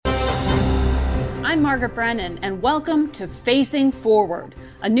I'm Margaret Brennan, and welcome to Facing Forward,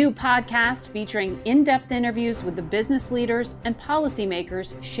 a new podcast featuring in-depth interviews with the business leaders and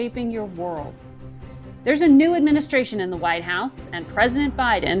policymakers shaping your world. There's a new administration in the White House, and President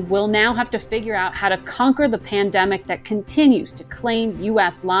Biden will now have to figure out how to conquer the pandemic that continues to claim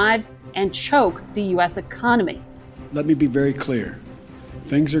U.S. lives and choke the U.S. economy. Let me be very clear.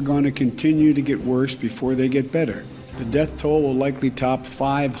 Things are going to continue to get worse before they get better. The death toll will likely top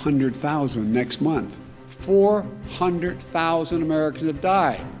 500,000 next month. 400,000 Americans have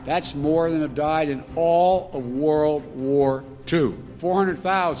died. That's more than have died in all of World War II.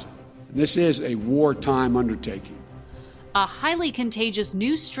 400,000. This is a wartime undertaking. A highly contagious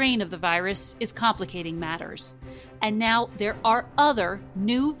new strain of the virus is complicating matters. And now there are other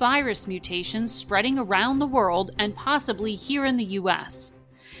new virus mutations spreading around the world and possibly here in the U.S.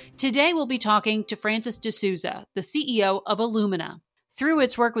 Today we'll be talking to Francis deSouza, the CEO of Illumina. Through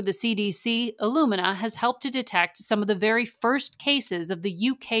its work with the CDC, Illumina has helped to detect some of the very first cases of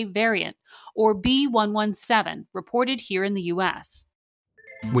the UK variant, or B.1.1.7, reported here in the U.S.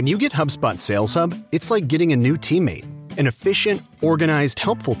 When you get HubSpot Sales Hub, it's like getting a new teammate. An efficient, organized,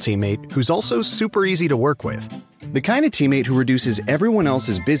 helpful teammate who's also super easy to work with. The kind of teammate who reduces everyone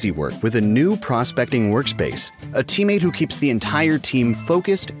else's busy work with a new prospecting workspace. A teammate who keeps the entire team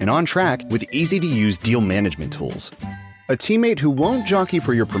focused and on track with easy-to-use deal management tools. A teammate who won't jockey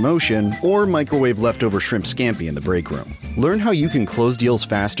for your promotion or microwave leftover shrimp scampi in the break room. Learn how you can close deals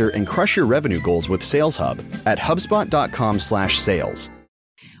faster and crush your revenue goals with Sales Hub at HubSpot.com/sales.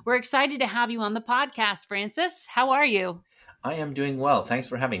 We're excited to have you on the podcast, Francis. How are you? I am doing well. Thanks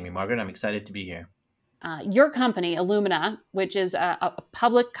for having me, Margaret. I'm excited to be here. Your company, Illumina, which is a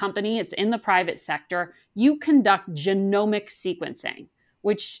public company, it's in the private sector, you conduct genomic sequencing,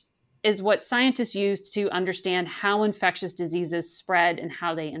 which is what scientists use to understand how infectious diseases spread and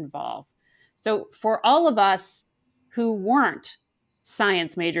how they evolve. So for all of us who weren't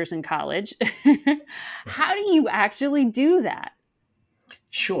science majors in college, how do you actually do that?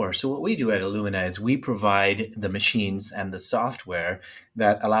 Sure. So what we do at Illumina is we provide the machines and the software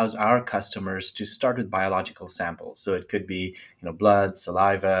that allows our customers to start with biological samples. So it could be, blood,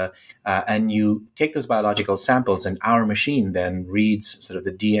 saliva, and you take those biological samples, and our machine then reads sort of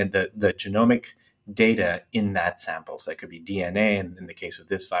the genomic data in that sample. So it could be DNA, and in the case of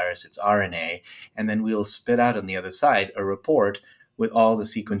this virus, it's RNA, and then we'll spit out on the other side a report with all the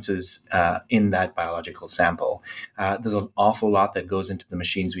sequences in that biological sample. There's an awful lot that goes into the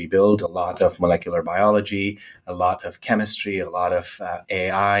machines we build, a lot of molecular biology, a lot of chemistry, a lot of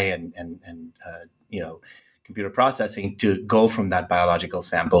AI and computer processing to go from that biological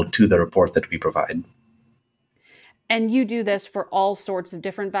sample to the report that we provide. And you do this for all sorts of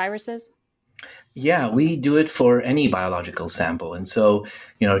different viruses? Yeah, we do it for any biological sample. And so,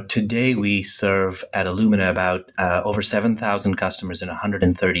 today we serve at Illumina about over 7,000 customers in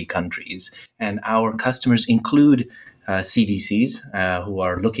 130 countries. And our customers include CDCs who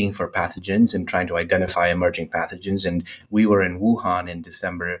are looking for pathogens and trying to identify emerging pathogens. And we were in Wuhan in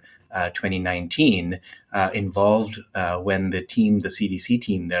December 2019, involved when the CDC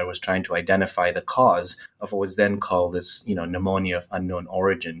team there was trying to identify the cause of what was then called this, pneumonia of unknown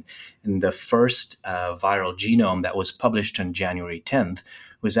origin. And the first viral genome that was published on January 10th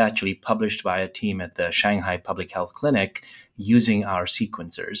was actually published by a team at the Shanghai Public Health Clinic using our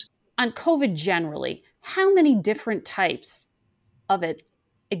sequencers. On COVID generally, how many different types of it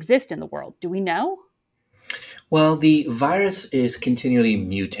exist in the world? Do we know? Well, the virus is continually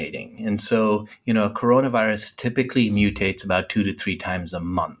mutating. And so, a coronavirus typically mutates about 2 to 3 times a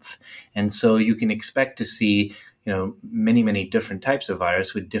month. And so you can expect to see, many, many different types of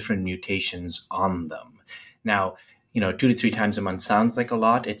virus with different mutations on them. Now, 2 to 3 times a month sounds like a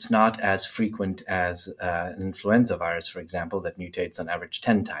lot. It's not as frequent as an influenza virus, for example, that mutates on average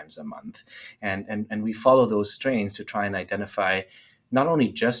 10 times a month. And we follow those strains to try and identify not only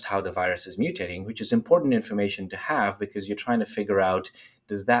just how the virus is mutating, which is important information to have because you're trying to figure out,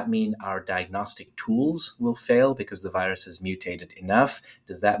 does that mean our diagnostic tools will fail because the virus has mutated enough?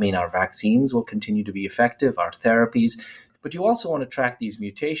 Does that mean our vaccines will continue to be effective, our therapies? But you also want to track these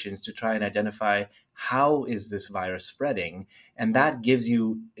mutations to try and identify how is this virus spreading? And that gives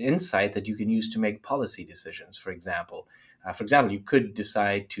you insight that you can use to make policy decisions. For example, you could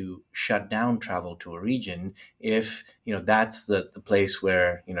decide to shut down travel to a region if that's the place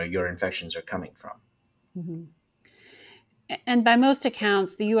where your infections are coming from. Mm-hmm. And by most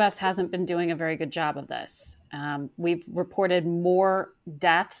accounts, the U.S. hasn't been doing a very good job of this. We've reported more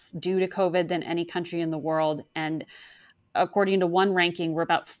deaths due to COVID than any country in the world, and according to one ranking, we're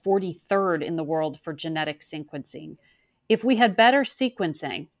about 43rd in the world for genetic sequencing. If we had better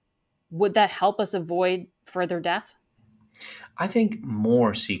sequencing, Would that help us avoid further death? I think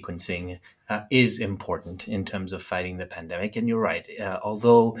more sequencing is important in terms of fighting the pandemic. And you're right.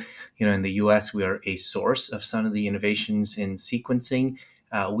 Although, in the US, we are a source of some of the innovations in sequencing,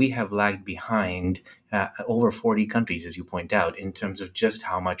 we have lagged behind over 40 countries, as you point out, in terms of just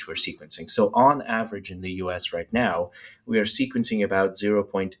how much we're sequencing. So on average in the US right now, we are sequencing about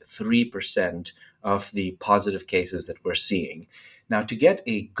 0.3% of the positive cases that we're seeing. Now, to get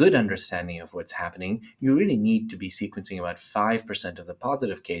a good understanding of what's happening, you really need to be sequencing about 5% of the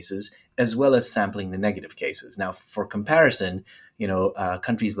positive cases, as well as sampling the negative cases. Now, for comparison,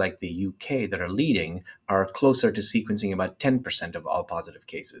 countries like the UK that are leading are closer to sequencing about 10% of all positive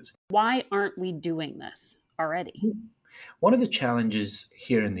cases. Why aren't we doing this already? One of the challenges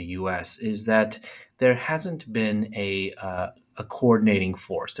here in the US is that there hasn't been a coordinating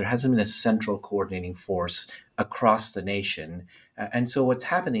force. There hasn't been a central coordinating force across the nation. And so what's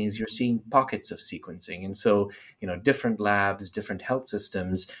happening is you're seeing pockets of sequencing. And so, different labs, different health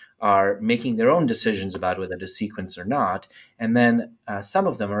systems are making their own decisions about whether to sequence or not. And then some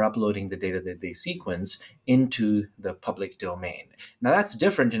of them are uploading the data that they sequence into the public domain. Now, that's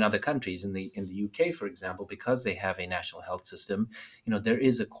different in other countries. In the UK, for example, because they have a national health system, there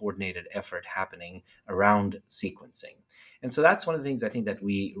is a coordinated effort happening around sequencing. And so that's one of the things I think that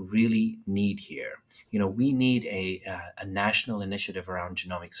we really need here. We need a national initiative around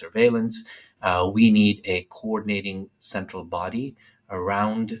genomic surveillance. We need a coordinating central body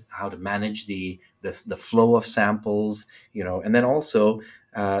around how to manage the flow of samples, and then also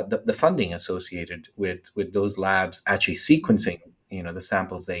the funding associated with those labs actually sequencing, the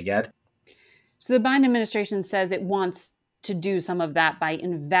samples they get. So the Biden administration says it wants to do some of that by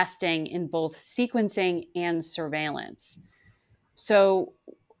investing in both sequencing and surveillance. So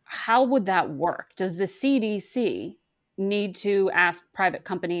how would that work? Does the CDC need to ask private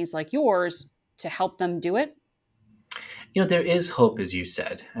companies like yours to help them do it? There is hope, as you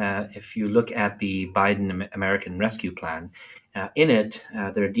said. If you look at the Biden American Rescue Plan, in it,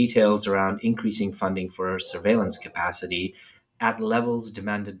 there are details around increasing funding for surveillance capacity at levels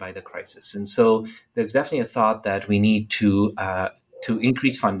demanded by the crisis. And so there's definitely a thought that we need to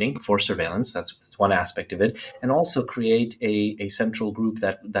increase funding for surveillance. That's one aspect of it, and also create a central group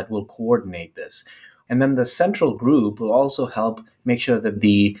that will coordinate this. And then the central group will also help make sure that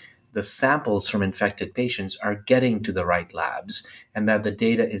the samples from infected patients are getting to the right labs and that the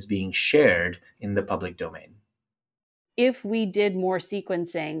data is being shared in the public domain. If we did more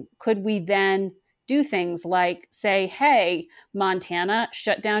sequencing, could we then do things like say, hey, Montana,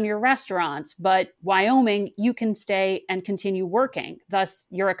 shut down your restaurants, but Wyoming, you can stay and continue working. Thus,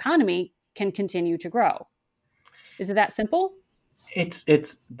 your economy can continue to grow. Is it that simple? It's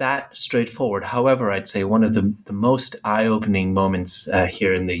that straightforward. However, I'd say one of the most eye-opening moments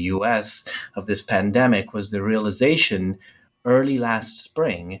here in the US of this pandemic was the realization early last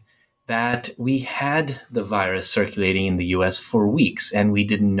spring that we had the virus circulating in the US for weeks and we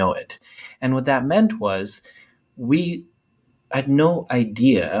didn't know it. And what that meant was we had no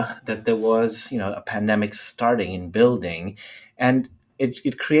idea that there was, a pandemic starting and building. And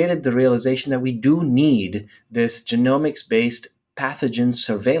it created the realization that we do need this genomics-based pathogen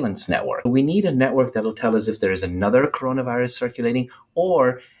surveillance network. We need a network that will tell us if there is another coronavirus circulating,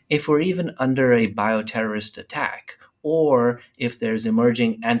 or if we're even under a bioterrorist attack, or if there's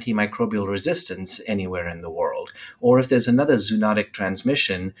emerging antimicrobial resistance anywhere in the world, or if there's another zoonotic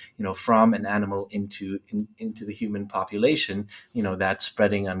transmission, from an animal into the human population, that's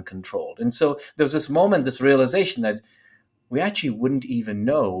spreading uncontrolled. And so there was this moment, this realization that we actually wouldn't even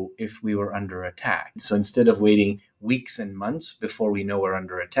know if we were under attack. So instead of waiting weeks and months before we know we're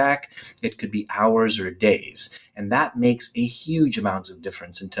under attack, it could be hours or days. And that makes a huge amount of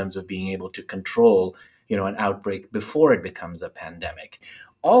difference in terms of being able to control, an outbreak before it becomes a pandemic.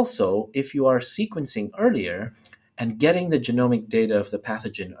 Also, if you are sequencing earlier and getting the genomic data of the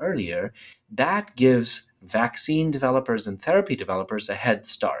pathogen earlier, that gives vaccine developers and therapy developers a head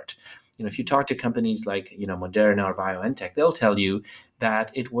start. If you talk to companies like, Moderna or BioNTech, they'll tell you that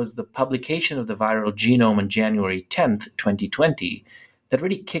it was the publication of the viral genome on January 10th, 2020, that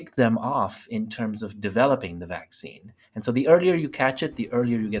really kicked them off in terms of developing the vaccine. And so the earlier you catch it, the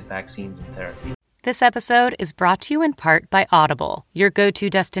earlier you get vaccines and therapy. This episode is brought to you in part by Audible, your go-to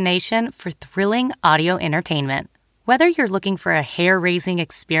destination for thrilling audio entertainment. Whether you're looking for a hair-raising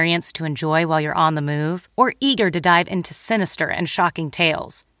experience to enjoy while you're on the move or eager to dive into sinister and shocking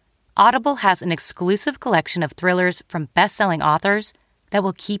tales, Audible has an exclusive collection of thrillers from best-selling authors that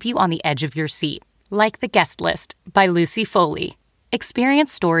will keep you on the edge of your seat, like The Guest List by Lucy Foley.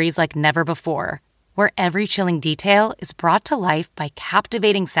 Experience stories like never before, where every chilling detail is brought to life by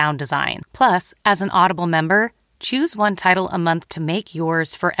captivating sound design. Plus, as an Audible member, choose one title a month to make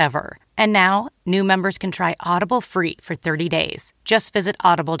yours forever. And now, new members can try Audible free for 30 days. Just visit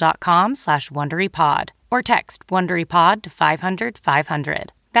audible.com/WonderyPod or text WonderyPod to 500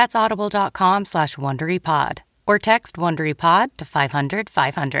 500. That's audible.com/WonderyPod or text WonderyPod to 500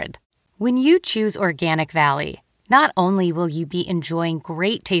 500. When you choose Organic Valley, not only will you be enjoying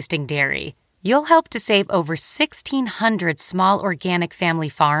great tasting dairy, you'll help to save over 1,600 small organic family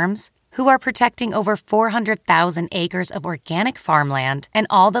farms who are protecting over 400,000 acres of organic farmland and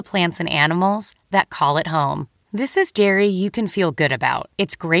all the plants and animals that call it home. This is dairy you can feel good about.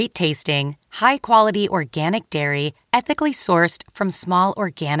 It's great tasting, high-quality organic dairy, ethically sourced from small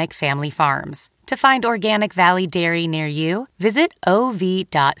organic family farms. To find Organic Valley Dairy near you, visit ov.coop.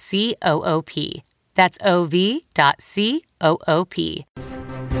 That's ov.coop.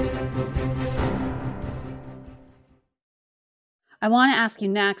 I want to ask you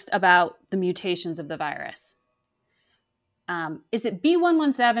next about the mutations of the virus. Is it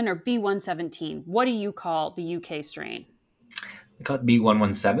B117 or B117? What do you call the UK strain? We call it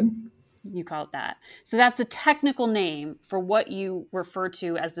B117. You call it that. So that's the technical name for what you refer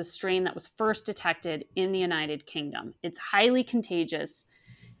to as the strain that was first detected in the United Kingdom. It's highly contagious,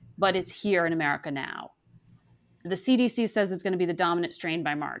 but it's here in America now. The CDC says it's going to be the dominant strain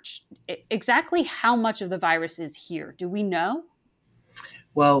by March. Exactly how much of the virus is here? Do we know?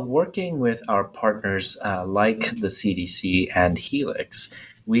 Well, working with our partners like the CDC and Helix,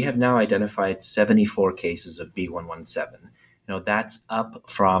 we have now identified 74 cases of B117. That's up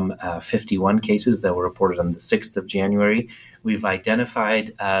from 51 cases that were reported on the 6th of January. We've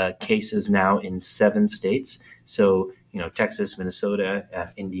identified cases now in 7 states. So, Texas,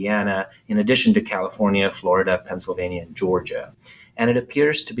 Minnesota, Indiana, in addition to California, Florida, Pennsylvania, and Georgia. And it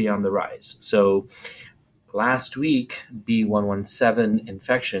appears to be on the rise. So last week, B117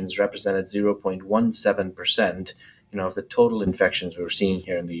 infections represented 0.17%, of the total infections we were seeing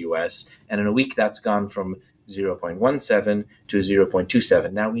here in the U.S. And in a week, that's gone from 0.17 to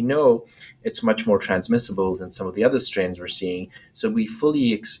 0.27. Now, we know it's much more transmissible than some of the other strains we're seeing, so we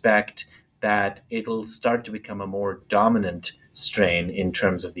fully expect that it'll start to become a more dominant strain in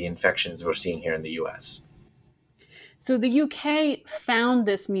terms of the infections we're seeing here in the U.S. So the UK found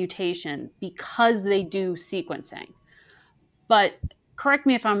this mutation because they do sequencing. But correct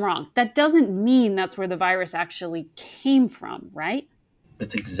me if I'm wrong, that doesn't mean that's where the virus actually came from, right?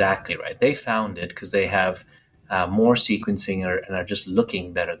 That's exactly right. They found it because they have more sequencing and are just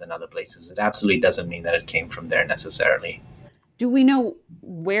looking better than other places. It absolutely doesn't mean that it came from there necessarily. Do we know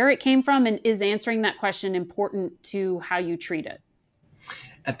where it came from, and is answering that question important to how you treat it?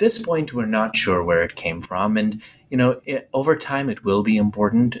 At this point, we're not sure where it came from. And, over time, it will be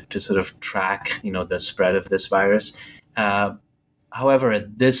important to sort of track, the spread of this virus. However,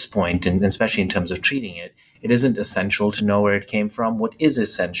 at this point, and especially in terms of treating it, it isn't essential to know where it came from. What is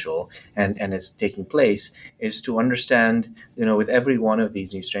essential and is taking place is to understand, with every one of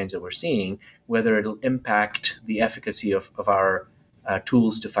these new strains that we're seeing, whether it'll impact the efficacy of our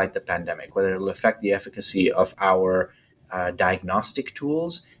tools to fight the pandemic, whether it'll affect the efficacy of our diagnostic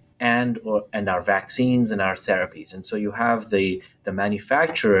tools and our vaccines and our therapies. And so you have the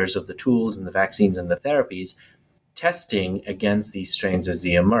manufacturers of the tools and the vaccines and the therapies testing against these strains as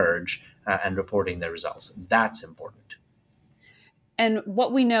they emerge and reporting their results. That's important. And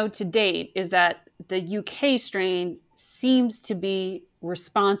what we know to date is that the UK strain seems to be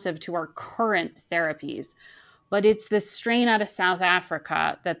responsive to our current therapies, but it's this strain out of South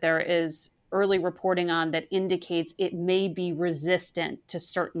Africa that there is early reporting on that indicates it may be resistant to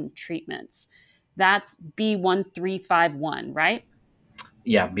certain treatments. That's B1351, right?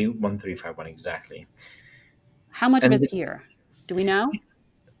 Yeah, B1351, exactly. How much of it's here? Do we know?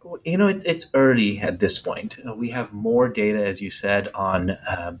 It's early at this point. We have more data, as you said, on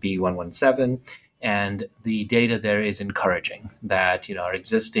B117, and the data there is encouraging that our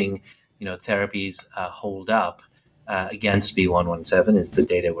existing therapies hold up against B117 is the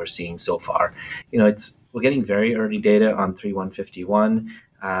data we're seeing so far. We're getting very early data on 3151,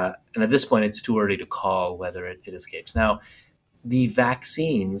 and at this point, it's too early to call whether it escapes. Now, the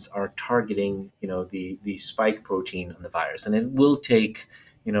vaccines are targeting, the spike protein on the virus, and it will take,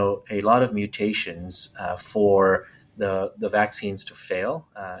 a lot of mutations for the vaccines to fail,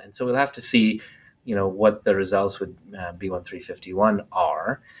 and so we'll have to see, what the results with B1351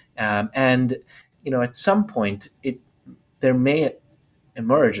 are, and at some point there may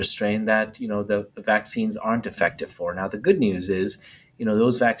emerge a strain that the vaccines aren't effective for. Now, the good news is,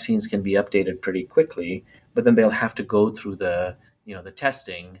 those vaccines can be updated pretty quickly, but then they'll have to go through the the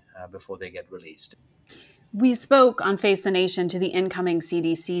testing before they get released. We spoke on Face the Nation to the incoming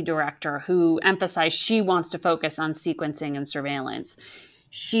CDC director, who emphasized she wants to focus on sequencing and surveillance.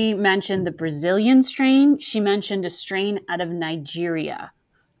 She mentioned the Brazilian strain. She mentioned a strain out of Nigeria.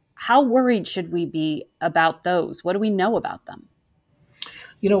 How worried should we be about those? What do we know about them?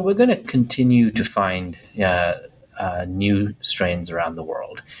 We're going to continue to find new strains around the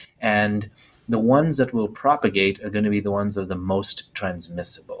world. And the ones that will propagate are going to be the ones that are the most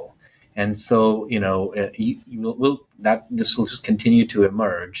transmissible. And so, this will just continue to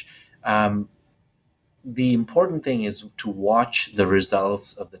emerge. The important thing is to watch the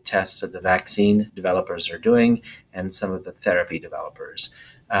results of the tests that the vaccine developers are doing and some of the therapy developers.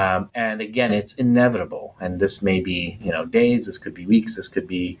 And again, it's inevitable. And this may be, days, this could be weeks, this could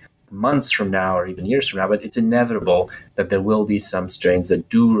be months from now or even years from now, but it's inevitable that there will be some strains that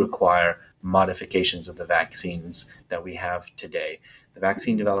do require modifications of the vaccines that we have today. The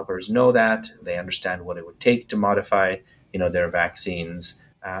vaccine developers know that. They understand what it would take to modify, their vaccines.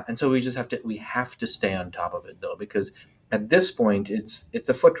 And so we have to stay on top of it, though, because at this point, it's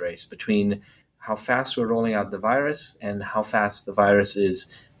a foot race between how fast we're rolling out the virus and how fast the virus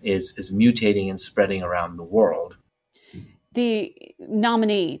is mutating and spreading around the world. The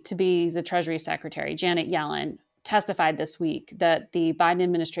nominee to be the Treasury Secretary, Janet Yellen, testified this week that the Biden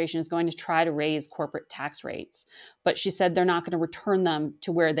administration is going to try to raise corporate tax rates, but she said they're not going to return them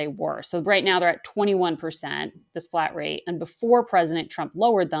to where they were. So right now they're at 21%, this flat rate. And before President Trump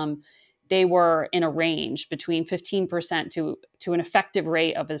lowered them, they were in a range between 15% to an effective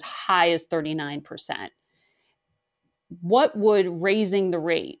rate of as high as 39%. What would raising the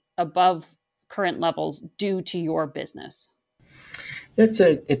rate above current levels do to your business? It's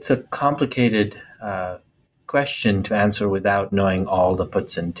a complicated question to answer without knowing all the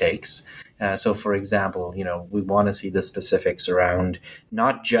puts and takes. So, for example, we want to see the specifics around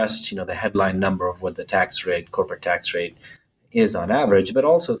not just the headline number of what the corporate tax rate is on average, but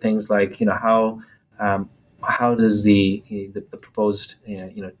also things like how does the proposed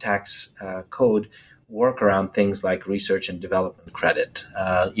tax code work around things like research and development credit,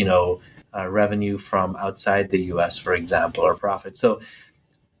 revenue from outside the U.S., for example, or profit. So,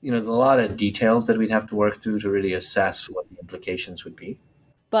 there's a lot of details that we'd have to work through to really assess what the implications would be.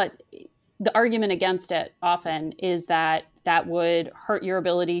 But the argument against it often is that would hurt your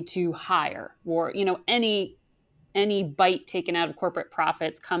ability to hire, or, any bite taken out of corporate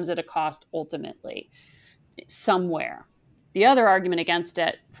profits comes at a cost ultimately somewhere. The other argument against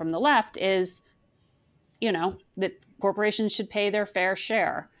it from the left is, that corporations should pay their fair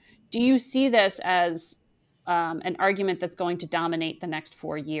share. Do you see this as an argument that's going to dominate the next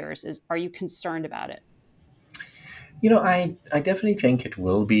 4 years? Are you concerned about it? I definitely think it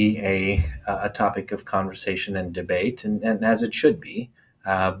will be a topic of conversation and debate, and as it should be,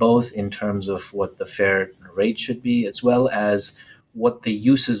 both in terms of what the fair rate should be, as well as what the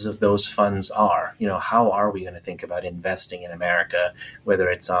uses of those funds are. How are we going to think about investing in America, whether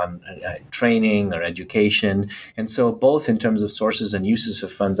it's on training or education? And so both in terms of sources and uses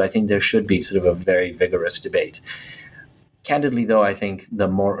of funds, I think there should be sort of a very vigorous debate. Candidly, though, I think the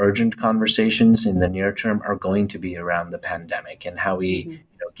more urgent conversations in the near term are going to be around the pandemic and how we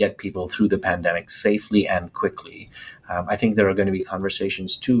get people through the pandemic safely and quickly. I think there are going to be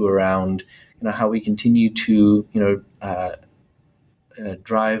conversations, too, around how we continue to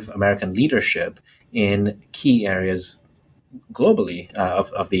drive American leadership in key areas globally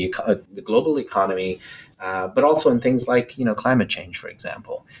of the global economy, but also in things like climate change, for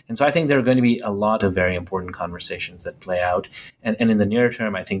example. And so I think there are going to be a lot of very important conversations that play out. And in the near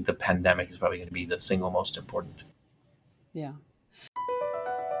term, I think the pandemic is probably going to be the single most important. Yeah.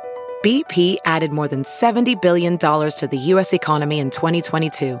 BP added more than $70 billion to the U.S. economy in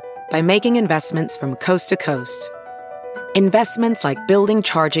 2022 by making investments from coast to coast. Investments like building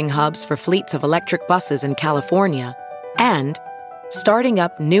charging hubs for fleets of electric buses in California and starting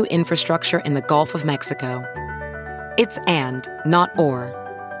up new infrastructure in the Gulf of Mexico. It's and, not or.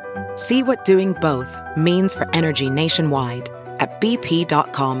 See what doing both means for energy nationwide at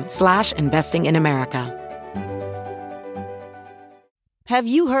bp.com/investing in America. Have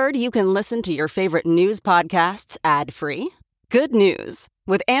you heard you can listen to your favorite news podcasts ad-free? Good news.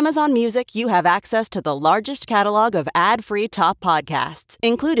 With Amazon Music, you have access to the largest catalog of ad-free top podcasts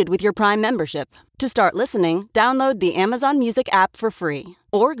included with your Prime membership. To start listening, download the Amazon Music app for free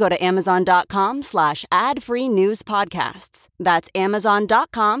or go to amazon.com/ad-free news podcasts. That's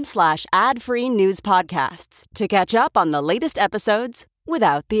amazon.com/ad-free news podcasts to catch up on the latest episodes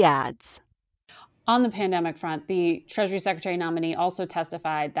without the ads. On the pandemic front, the Treasury Secretary nominee also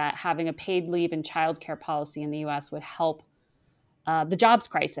testified that having a paid leave and childcare policy in the U.S. would help the jobs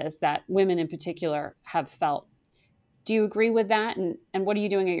crisis that women in particular have felt. Do you agree with that? And what are you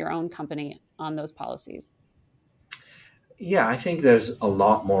doing at your own company on those policies? Yeah, I think there's a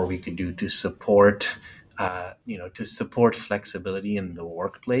lot more we could do to support, flexibility in the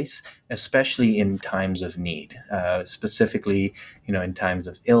workplace, especially in times of need, specifically, in times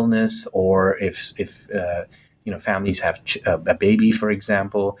of illness, or if families have a baby, for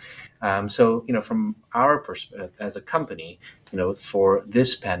example. From our perspective as a company, for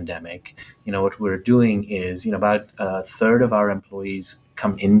this pandemic, what we're doing is, about a third of our employees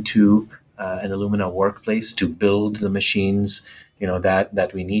come into an Illumina workplace to build the machines,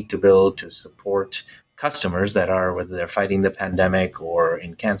 that we need to build to support customers that are, whether they're fighting the pandemic or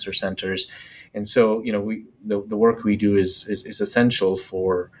in cancer centers. And so, the work we do is essential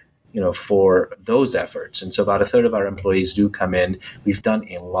for those efforts. And so about a third of our employees do come in. We've done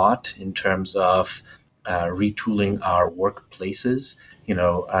a lot in terms of retooling our workplaces,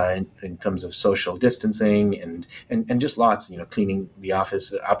 in terms of social distancing and just lots, cleaning the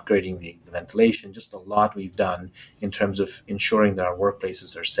office, upgrading the ventilation, just a lot we've done in terms of ensuring that our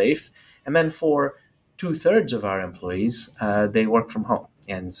workplaces are safe. And then for 2/3 of our employees, they work from home.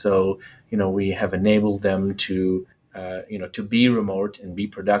 And so, we have enabled them to be remote and be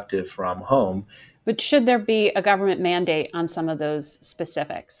productive from home. But should there be a government mandate on some of those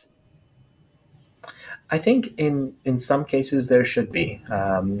specifics? I think in some cases there should be,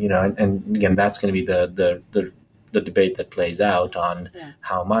 and again, that's going to be the debate that plays out on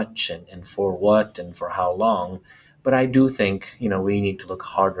how much and for what and for how long. But I do think, we need to look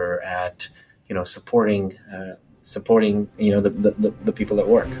harder at, supporting the people that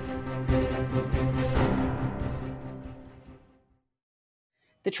work.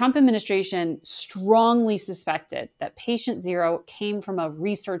 The Trump administration strongly suspected that patient zero came from a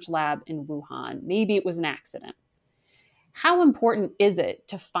research lab in Wuhan. Maybe it was an accident. How important is it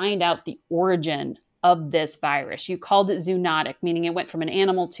to find out the origin of this virus? You called it zoonotic, meaning it went from an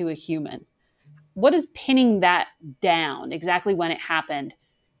animal to a human. What does pinning that down, exactly when it happened,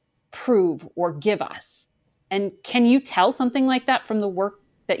 prove or give us? And can you tell something like that from the work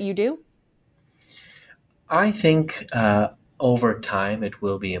that you do? I think over time, it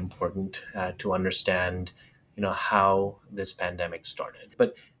will be important to understand, how this pandemic started.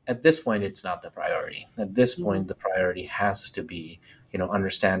 But at this point, it's not the priority. At this point, the priority has to be,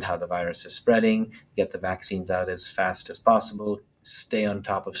 understand how the virus is spreading, get the vaccines out as fast as possible, stay on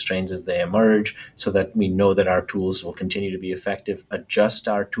top of strains as they emerge so that we know that our tools will continue to be effective, adjust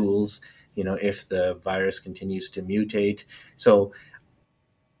our tools, if the virus continues to mutate. So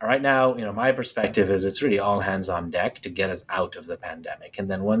right now, my perspective is it's really all hands on deck to get us out of the pandemic. And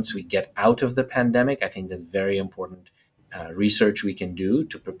then once we get out of the pandemic, I think there's very important research we can do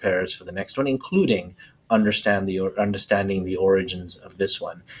to prepare us for the next one, including understanding the origins of this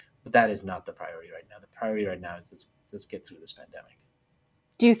one. But that is not the priority right now. The priority right now is let's get through this pandemic.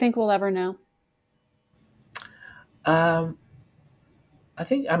 Do you think we'll ever know? I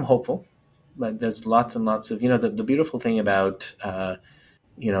think I'm hopeful, but there's lots and lots of, the beautiful thing about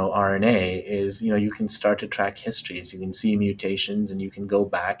RNA is, you can start to track histories. You can see mutations and you can go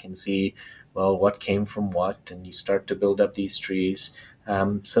back and see, well, what came from what, and you start to build up these trees.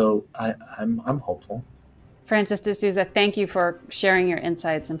 So I'm hopeful. Francis deSouza, thank you for sharing your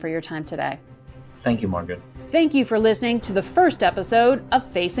insights and for your time today. Thank you, Margaret. Thank you for listening to the first episode of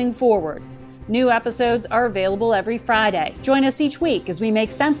Facing Forward. New episodes are available every Friday. Join us each week as we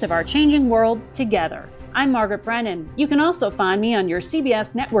make sense of our changing world together. I'm Margaret Brennan. You can also find me on your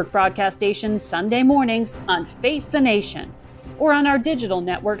CBS network broadcast station Sunday mornings on Face the Nation, or on our digital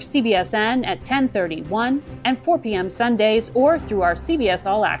network CBSN at 10:31 and 4 p.m. Sundays, or through our CBS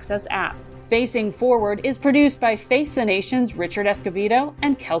All Access app. Facing Forward is produced by Face the Nation's Richard Escovedo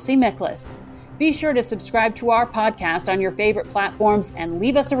and Kelsey Miklas. Be sure to subscribe to our podcast on your favorite platforms and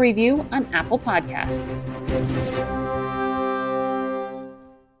leave us a review on Apple Podcasts.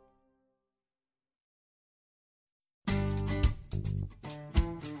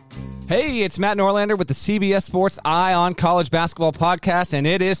 Hey, it's Matt Norlander with the CBS Sports Eye on College Basketball podcast, and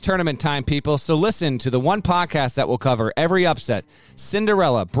it is tournament time, people. So listen to the one podcast that will cover every upset,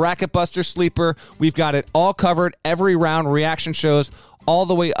 Cinderella, Bracket Buster, Sleeper. We've got it all covered, every round, reaction shows, all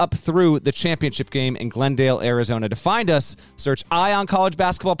the way up through the championship game in Glendale, Arizona. To find us, search Eye on College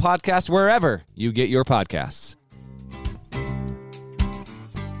Basketball podcast wherever you get your podcasts.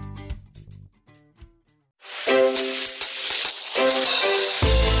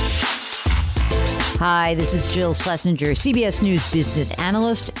 Hi, this is Jill Schlesinger, CBS News business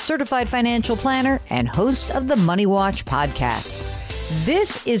analyst, certified financial planner, and host of the Money Watch podcast.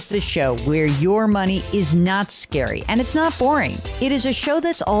 This is the show where your money is not scary and it's not boring. It is a show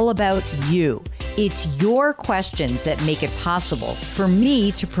that's all about you. It's your questions that make it possible for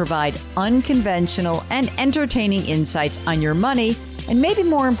me to provide unconventional and entertaining insights on your money, and maybe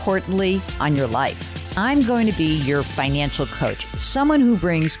more importantly, on your life. I'm going to be your financial coach, someone who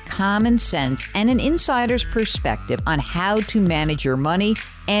brings common sense and an insider's perspective on how to manage your money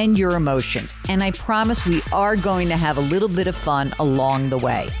and your emotions. And I promise we are going to have a little bit of fun along the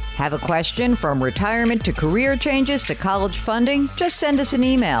way. Have a question from retirement to career changes to college funding? Just send us an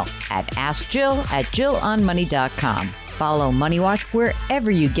email at askjill@jillonmoney.com. Follow Money Watch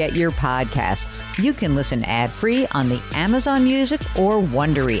wherever you get your podcasts. You can listen ad-free on the Amazon Music or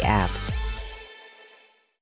Wondery app.